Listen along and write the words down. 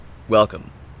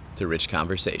Welcome to Rich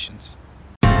Conversations.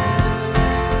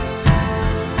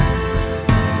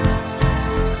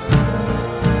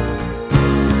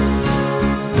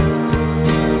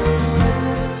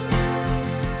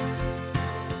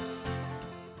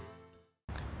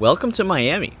 Welcome to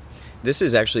Miami. This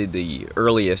is actually the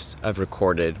earliest I've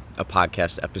recorded a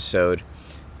podcast episode,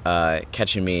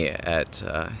 catching me at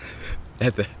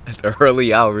the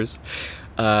early hours.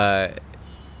 I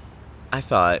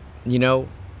thought,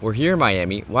 we're here in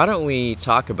Miami. Why don't we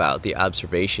talk about the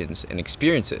observations and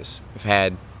experiences we've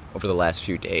had over the last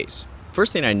few days?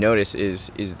 First thing I notice is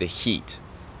the heat,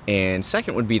 and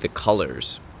second would be the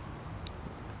colors.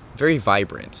 Very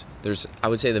vibrant. I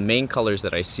would say the main colors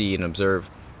that I see and observe: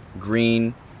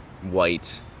 green,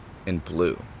 white, and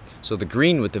blue. So the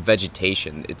green with the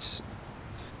vegetation,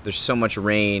 there's so much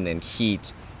rain and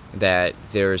heat that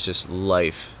there's just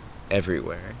life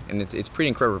everywhere, and it's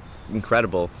pretty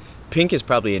incredible. Pink is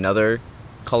probably another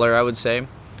color I would say,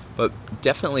 but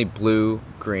definitely blue,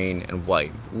 green, and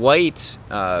white. White,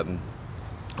 I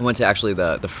went to actually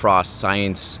the Frost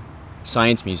Science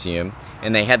Museum,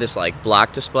 and they had this like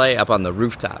block display up on the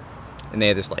rooftop, and they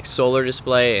had this like solar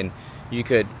display, and you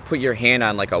could put your hand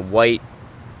on like a white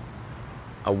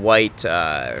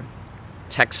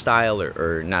textile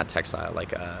or not textile,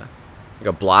 like a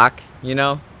block,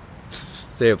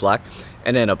 say a block,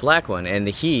 and then a black one, and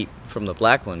the heat from the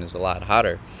black one is a lot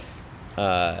hotter.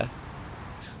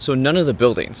 So none of the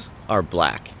buildings are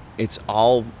black. It's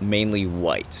all mainly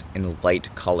white and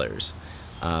light colors,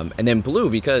 and then blue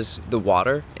because the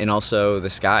water and also the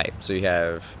sky. So you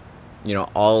have,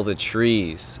 all the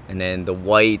trees, and then the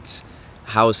white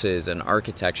houses and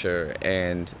architecture,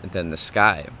 and then the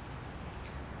sky.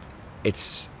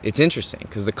 It's interesting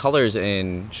because the colors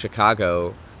in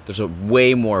Chicago, there's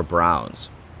way more browns,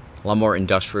 a lot more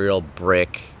industrial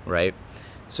brick, right?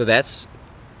 So that's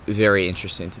very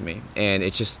interesting to me, and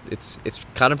it's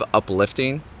kind of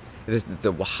uplifting.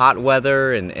 The hot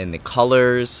weather and the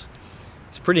colors,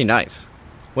 it's pretty nice.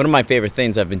 One of my favorite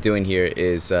things I've been doing here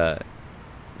is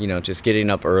just getting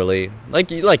up early,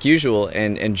 like usual,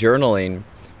 and journaling.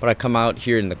 But I come out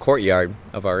here in the courtyard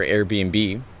of our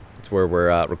Airbnb. It's where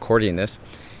we're recording this,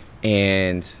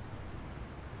 and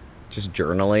just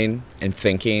journaling and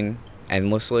thinking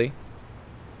endlessly.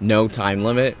 No time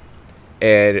limit,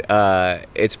 and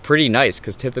it's pretty nice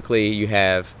because typically you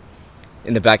have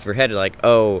in the back of your head like,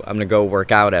 oh, I'm gonna go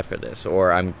work out after this,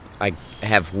 or I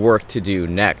have work to do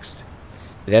next.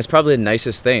 That's probably the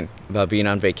nicest thing about being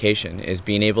on vacation, is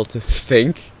being able to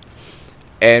think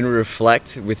and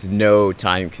reflect with no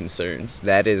time concerns.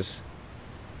 That is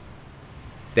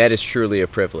truly a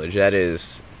privilege. That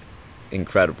is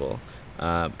incredible.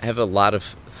 I have a lot of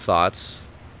thoughts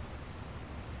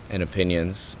and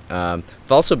opinions. I've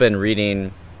also been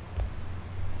reading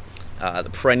The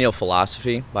Perennial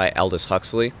Philosophy by Aldous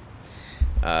Huxley.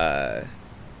 This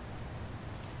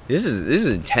is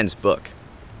an intense book.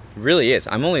 It really is.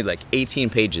 I'm only like 18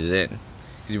 pages in,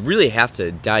 because you really have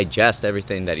to digest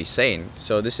everything that he's saying.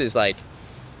 So this is like,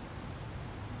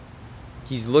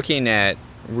 he's looking at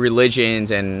religions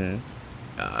and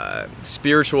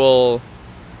spiritual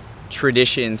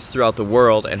traditions throughout the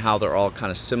world and how they're all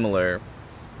kind of similar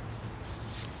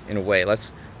in a way.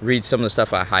 Let's read some of the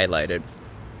stuff I highlighted.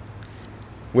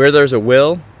 Where there's a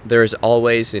will, there is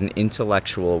always an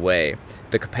intellectual way.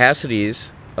 The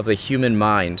capacities of the human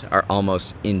mind are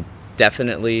almost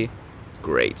indefinitely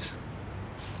great.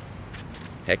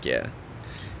 Heck yeah.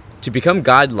 To become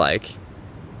godlike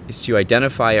is to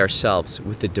identify ourselves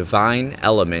with the divine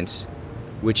element,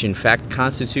 which in fact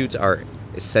constitutes our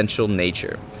essential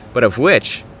nature, but of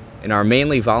which, in our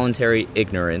mainly voluntary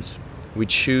ignorance, we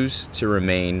choose to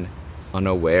remain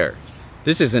unaware.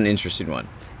 This is an interesting one.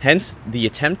 Hence, the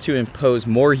attempt to impose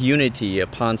more unity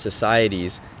upon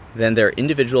societies than their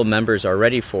individual members are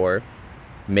ready for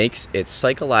makes it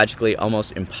psychologically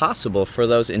almost impossible for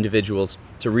those individuals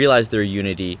to realize their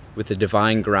unity with the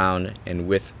divine ground and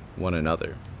with one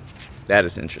another. That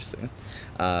is interesting.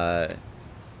 So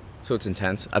it's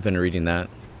intense. I've been reading that.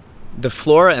 The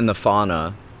flora and the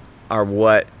fauna are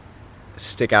what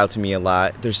stick out to me a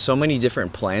lot. There's so many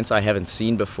different plants I haven't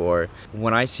seen before.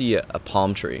 When I see a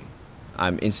palm tree,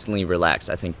 I'm instantly relaxed.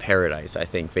 I think paradise. I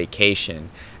think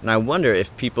vacation. And I wonder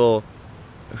if people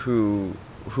who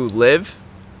live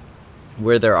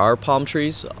where there are palm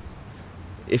trees,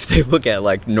 if they look at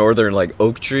like northern like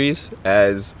oak trees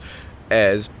as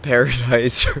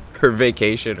paradise or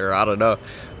vacation, or I don't know.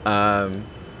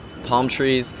 Palm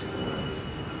trees.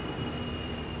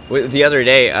 The other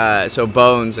day, so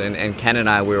Bones and Ken and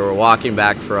I, we were walking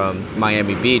back from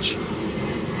Miami Beach,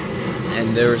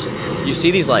 and you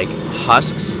see these like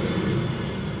husks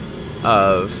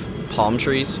of palm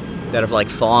trees that have like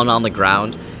fallen on the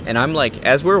ground, and I'm like,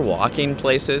 as we're walking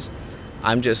places,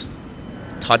 I'm just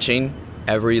touching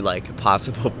every like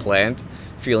possible plant,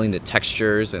 feeling the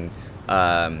textures, and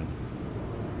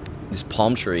this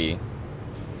palm tree,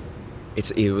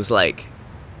 it was like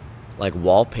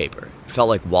wallpaper. It felt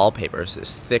like wallpaper. It's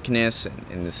this thickness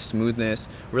and this smoothness,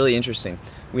 really interesting.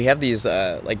 We have these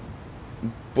like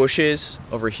bushes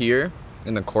over here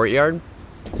in the courtyard.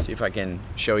 Let's see if I can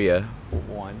show you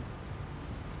one.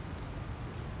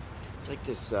 It's like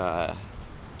this.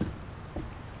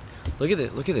 Look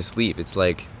at this leaf. It's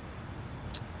like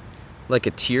a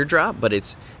teardrop, but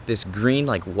it's this green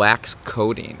like wax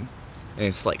coating, and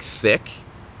it's like thick.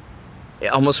 It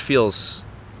almost feels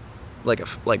like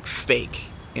fake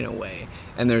in a way.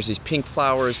 And there's these pink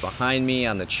flowers behind me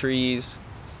on the trees.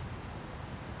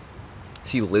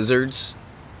 See lizards,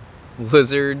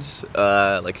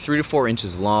 like 3 to 4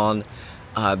 inches long.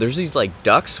 There's these like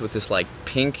ducks with this like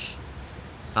pink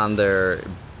on their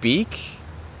beak,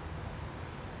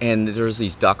 and there's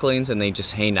these ducklings, and they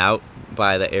just hang out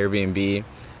by the Airbnb.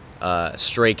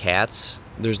 Stray cats.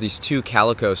 There's these 2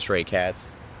 calico stray cats.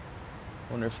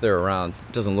 I wonder if they're around.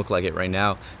 It doesn't look like it right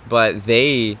now, but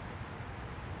they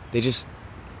just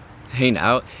hang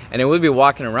out, and it would be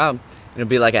walking around, and it'd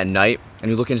be like at night, and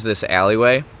you look into this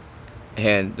alleyway,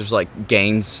 and there's like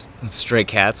gangs of stray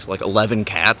cats, like 11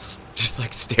 cats, just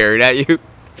like staring at you,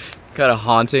 kind of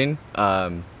haunting.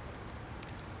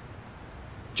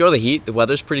 Enjoy the heat. The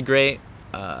weather's pretty great.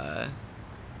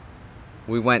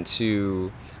 We went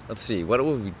to, let's see, what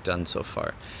have we done so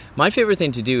far? My favorite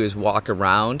thing to do is walk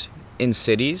around in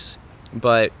cities,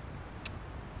 but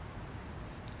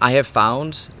I have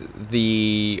found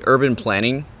the urban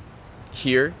planning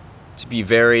here to be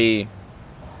very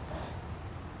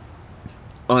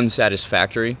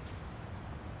unsatisfactory.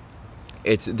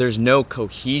 There's no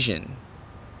cohesion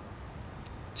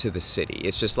to the city.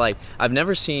 It's just like, I've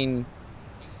never seen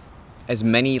as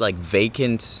many like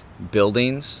vacant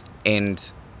buildings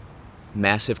and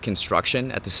massive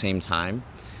construction at the same time.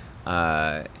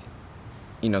 So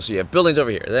you have buildings over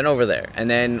here, then over there, and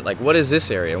then like, what is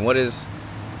this area, and what is?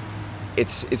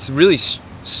 It's really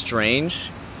strange.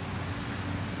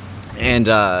 And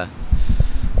as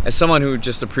someone who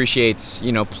just appreciates,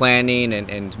 planning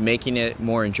and making it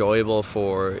more enjoyable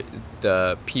for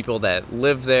the people that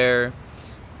live there,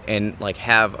 and like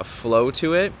have a flow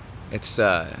to it, it's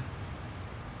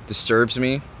disturbs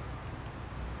me.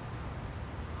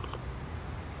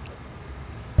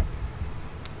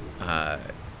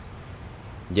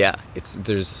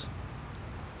 There's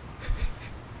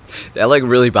that like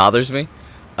really bothers me.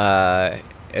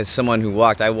 As someone who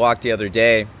I walked the other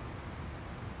day.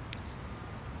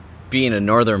 Being a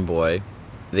northern boy,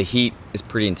 the heat is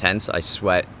pretty intense. I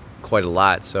sweat quite a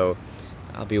lot, so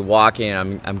I'll be walking.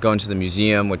 I'm going to the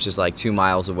museum, which is like 2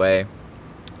 miles away,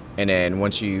 and then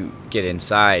once you get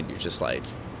inside, you're just like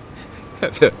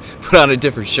have to put on a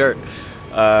different shirt.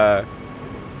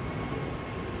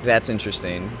 That's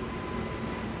interesting.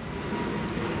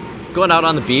 Going out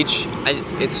on the beach,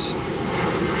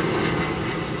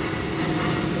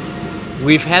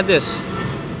 we've had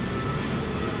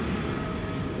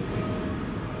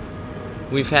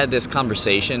this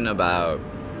conversation about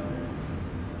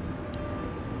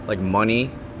like money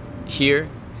here,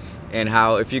 and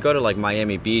how if you go to like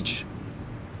Miami Beach,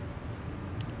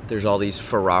 there's all these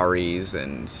Ferraris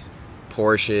and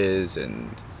Porsches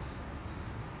and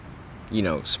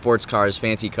sports cars,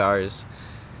 fancy cars,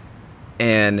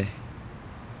 and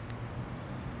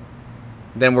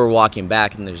then we're walking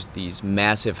back, and there's these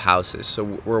massive houses.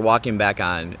 So we're walking back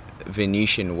on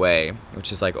Venetian Way,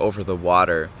 which is like over the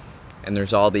water, and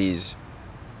there's all these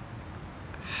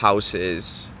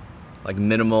houses, like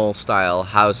minimal style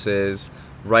houses,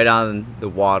 right on the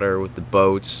water with the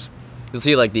boats. You'll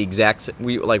see like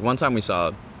one time we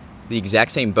saw the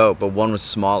exact same boat, but one was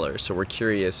smaller. So we're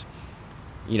curious,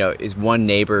 is one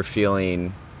neighbor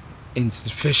feeling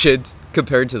insufficient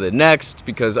compared to the next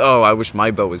because, I wish my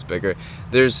boat was bigger.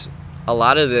 There's a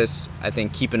lot of this, I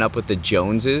think, keeping up with the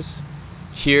Joneses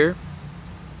here,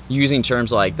 using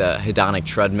terms like the hedonic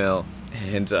treadmill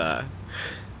and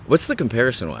what's the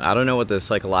comparison one? I don't know what the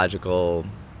psychological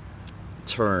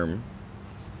term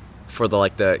for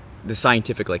the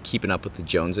scientific like keeping up with the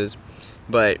Joneses,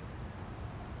 but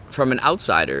from an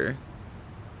outsider,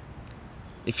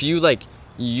 if you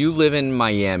live in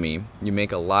Miami, you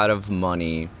make a lot of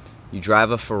money, you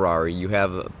drive a Ferrari, you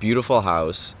have a beautiful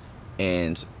house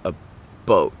and a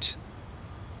boat.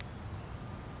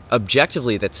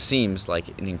 Objectively, that seems like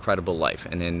an incredible life,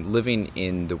 and then living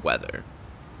in the weather.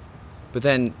 But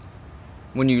then,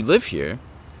 when you live here,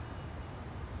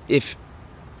 if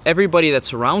everybody that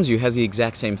surrounds you has the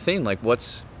exact same thing, like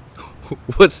what's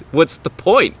the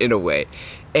point in a way?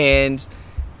 And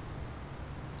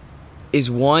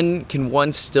can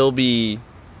one still be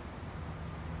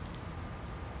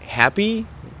happy?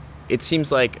 It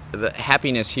seems like the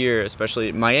happiness here,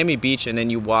 especially Miami Beach, and then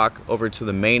you walk over to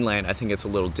the mainland, I think it's a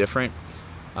little different.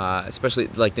 Especially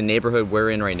like the neighborhood we're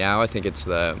in right now, I think it's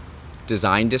the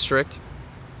Design District.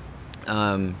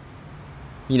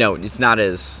 It's not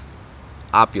as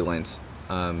opulent,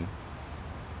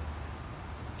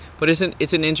 but it's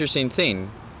an interesting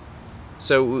thing.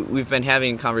 So we've been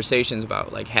having conversations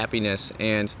about like happiness,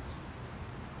 and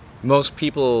most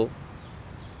people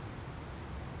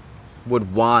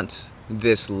would want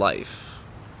this life,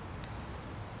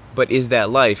 but is that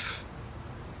life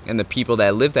and the people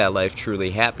that live that life truly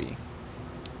happy?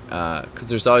 Because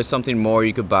there's always something more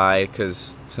you could buy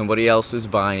because somebody else is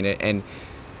buying it. And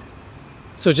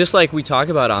so just like we talk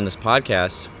about on this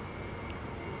podcast,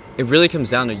 it really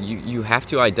comes down to you have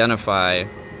to identify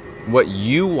what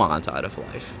you want out of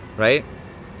life, right?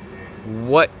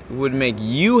 What would make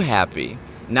you happy,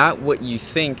 not what you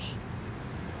think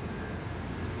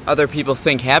other people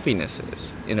think happiness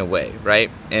is, in a way,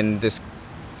 right? And this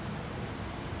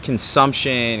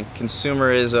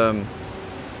consumerism,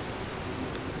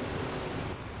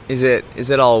 is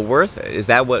it all worth it? Is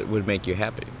that what would make you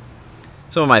happy?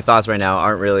 Some of my thoughts right now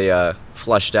aren't really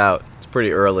flushed out. It's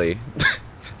pretty early.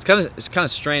 It's kind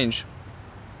of strange.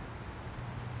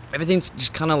 Everything's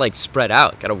just kind of like spread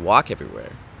out. Got to walk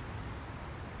everywhere.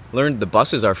 Learned the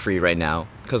buses are free right now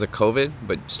because of COVID,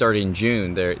 but starting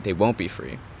June, they won't be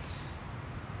free.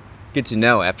 Good to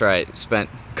know after I spent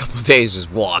a couple of days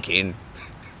just walking,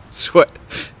 sweat,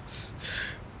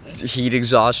 heat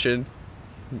exhaustion,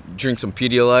 drink some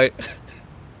Pedialyte.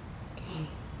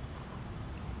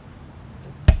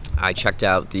 I checked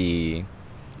out the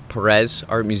Perez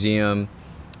Art Museum,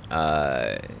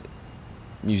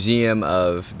 Museum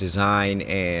of Design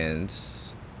and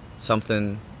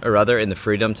something or other in the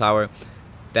Freedom Tower.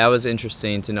 That was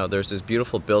interesting to know. There's this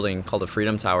beautiful building called the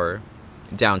Freedom Tower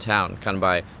downtown, kind of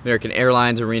by American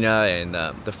Airlines Arena and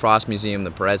the Frost Museum,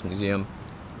 the Perez Museum.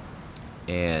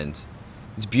 And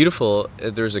it's beautiful.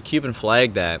 There's a Cuban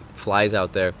flag that flies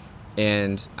out there.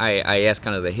 And I asked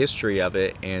kind of the history of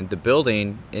it. And the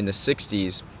building in the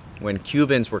 60s, when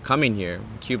Cubans were coming here,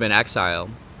 Cuban exile,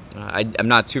 I'm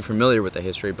not too familiar with the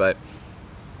history, but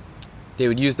they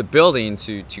would use the building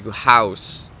to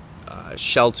house,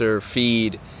 shelter,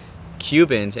 feed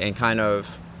Cubans and kind of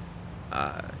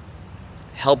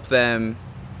help them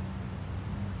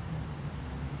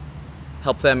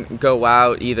go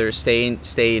out, either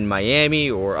stay in Miami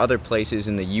or other places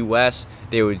in the U.S.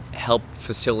 They would help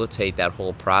facilitate that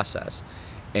whole process.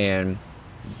 And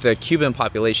the Cuban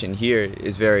population here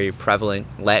is very prevalent,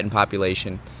 Latin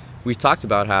population. We've talked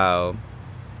about how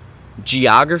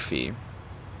geography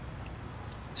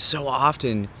so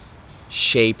often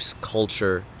shapes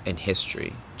culture and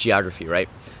history. Geography, right?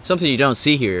 Something you don't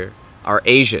see here are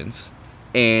Asians.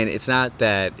 And it's not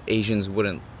that Asians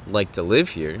wouldn't like to live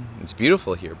here. It's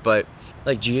beautiful here. But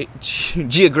like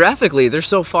geographically, they're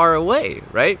so far away,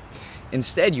 right?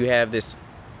 Instead, you have this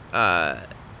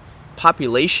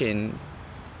population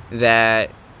that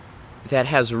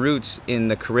has roots in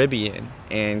the Caribbean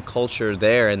and culture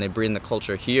there, and they bring the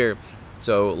culture here.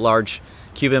 So large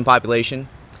Cuban population.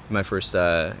 My first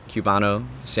Cubano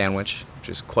sandwich, which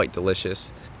is quite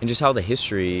delicious, and just how the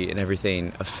history and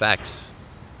everything affects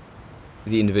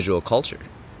the individual culture.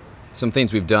 Some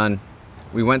things we've done.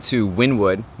 We went to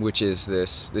Wynwood, which is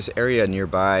this area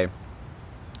nearby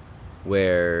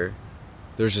where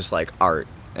there's just like art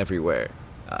everywhere,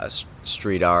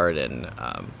 street art and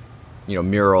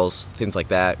murals, things like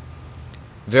that.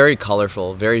 Very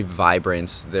colorful, very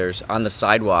vibrant. There's on the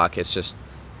sidewalk, it's just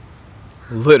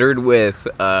littered with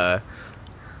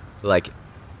like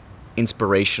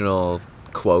inspirational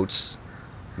quotes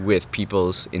with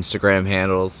people's Instagram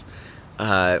handles.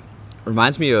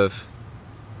 Reminds me of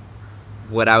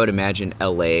what I would imagine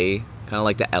LA, kind of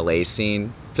like the LA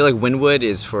scene. I feel like Wynwood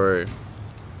is for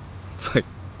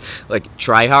like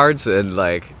tryhards and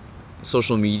like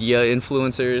social media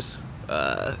influencers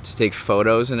to take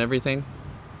photos and everything.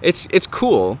 It's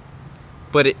cool,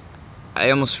 but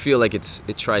I almost feel like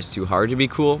it tries too hard to be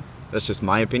cool. That's just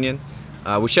my opinion.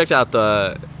 We checked out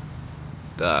the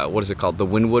what is it called? The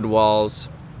Wynwood Walls.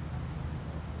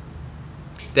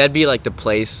 That'd be like the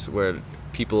place where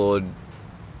people would,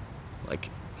 like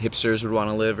hipsters would want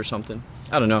to live or something.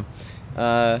 I don't know.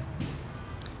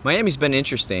 Miami's been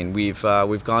interesting. We've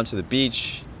gone to the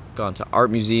beach, gone to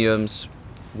art museums,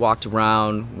 walked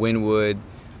around Wynwood,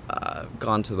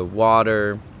 gone to the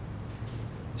water.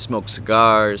 smoked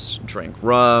cigars, drank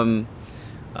rum,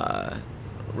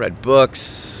 read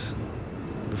books,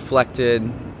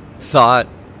 reflected, thought,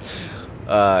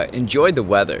 enjoyed the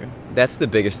weather. That's the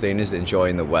biggest thing, is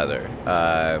enjoying the weather.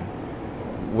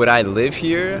 Would I live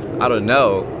here? I don't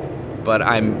know, but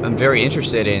I'm very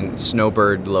interested in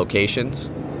snowbird locations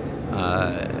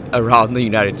around the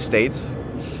United States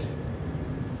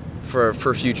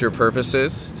for future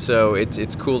purposes. So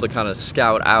it's cool to kind of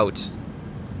scout out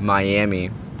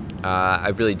Miami. I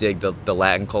really dig the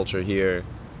Latin culture here,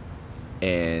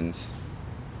 and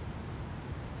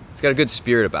it's got a good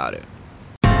spirit about it.